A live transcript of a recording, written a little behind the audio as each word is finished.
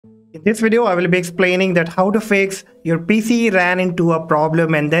In this video, I will be explaining that how to fix your PC ran into a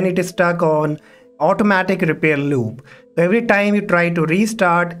problem and then it is stuck on automatic repair loop. So every time you try to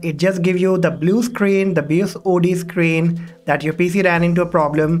restart, it just gives you the blue screen, the BSOD screen that your PC ran into a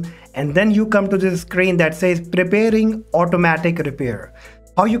problem, and then you come to this screen that says preparing automatic repair.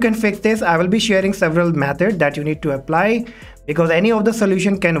 How you can fix this, I will be sharing several methods that you need to apply because any of the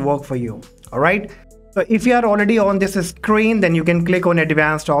solution can work for you. Alright. So if you are already on this screen, then you can click on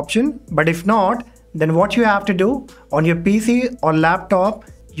advanced option. But if not, then what you have to do on your PC or laptop,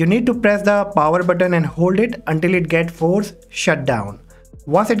 you need to press the power button and hold it until it gets force shut down.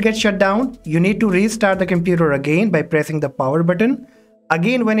 Once it gets shut down, you need to restart the computer again by pressing the power button.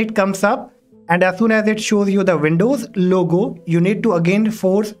 Again, when it comes up and as soon as it shows you the Windows logo, you need to again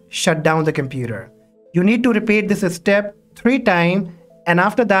force shut down the computer. You need to repeat this step 3 times. And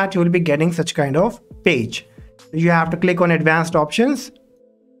after that, you will be getting such kind of page. You have to click on advanced options.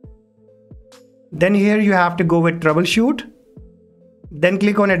 Then here you have to go with troubleshoot. Then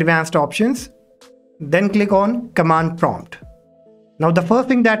click on advanced options. Then click on command prompt. Now the first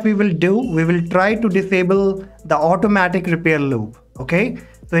thing that we will do, we will try to disable the automatic repair loop. Okay.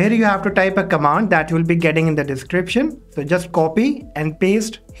 So here you have to type a command that you will be getting in the description. So just copy and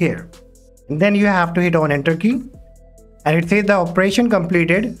paste here. And then you have to hit on enter key. And it says the operation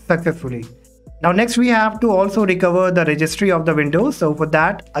completed successfully. Now next we have to also recover the registry of the Windows. So for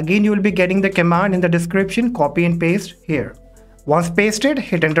that, again you will be getting the command in the description, copy and paste here. Once pasted,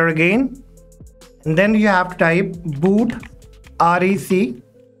 hit enter again. And then you have to type boot rec space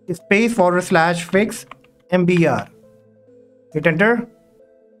 /fixmbr. Hit enter.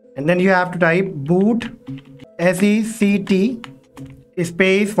 And then you have to type boot sect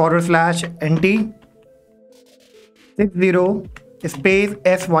space /nt 60 space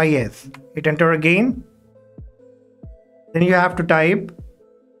sys. Hit enter again. Then you have to type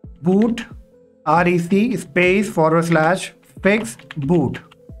boot rec space /fixboot.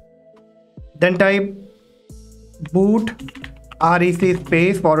 Then type boot rec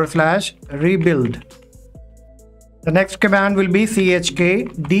space /rebuild. The next command will be chk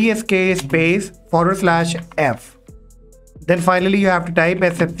dsk space /f. Then finally you have to type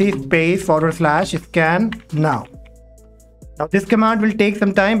sfc space /scannow. Now this command will take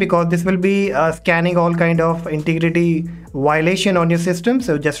some time because this will be scanning all kind of integrity violation on your system.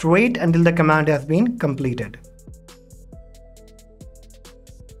 So just wait until the command has been completed.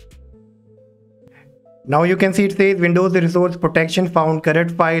 Now you can see it says Windows Resource Protection found correct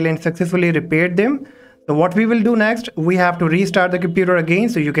file and successfully repaired them. So what we will do next, we have to restart the computer again,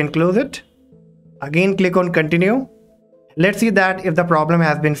 so you can close it. Again click on continue. Let's see that if the problem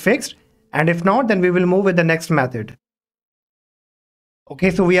has been fixed, and if not, then we will move with the next method. Okay,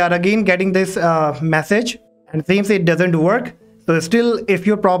 so we are again getting this message and it seems it doesn't work. So still, if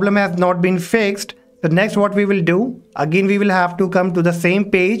your problem has not been fixed, so next what we will do, again we will have to come to the same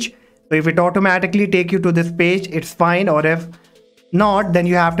page. So if it automatically take you to this page, it's fine, or if not, then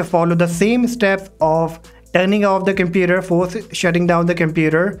you have to follow the same steps of turning off the computer, force shutting down the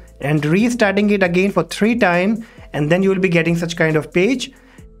computer and restarting it again for 3 times, and then you will be getting such kind of page.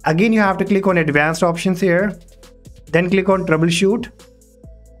 Again you have to click on advanced options here, then click on troubleshoot,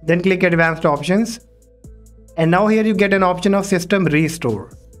 then click advanced options, and now here you get an option of system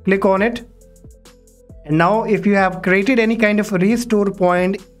restore. Click on it, and now if you have created any kind of restore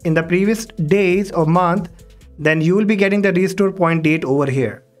point in the previous days or month, then you will be getting the restore point date over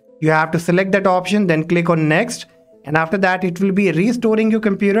here. You have to select that option, then click on next, and after that it will be restoring your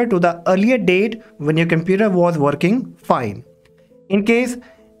computer to the earlier date when your computer was working fine. In case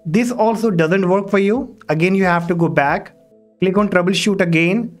this also doesn't work for you, again you have to go back, click on troubleshoot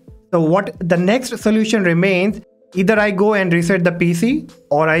again. So what the next solution remains, either I go and reset the PC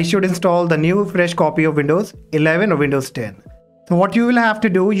or I should install the new fresh copy of Windows 11 or Windows 10. So what you will have to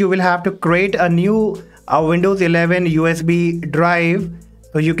do, you will have to create a new Windows 11 USB drive.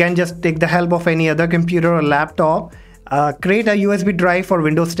 So you can just take the help of any other computer or laptop, create a USB drive for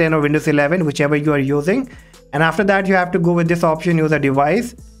Windows 10 or Windows 11, whichever you are using. And after that you have to go with this option, use a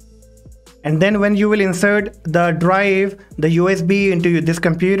device. And then when you will insert the drive, the USB into this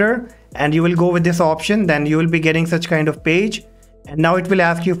computer, and you will go with this option, then you will be getting such kind of page. And now it will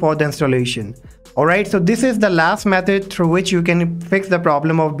ask you for the installation. Alright, so this is the last method through which you can fix the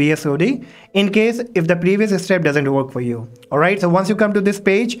problem of BSOD in case if the previous step doesn't work for you. Alright, so once you come to this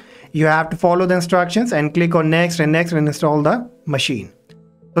page, you have to follow the instructions and click on next and install the machine.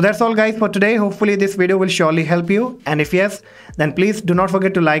 So that's all guys for today. Hopefully this video will surely help you, and if yes, then please do not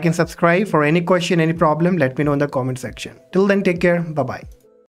forget to like and subscribe. For any question, any problem, let me know in the comment section. Till then, take care. Bye bye.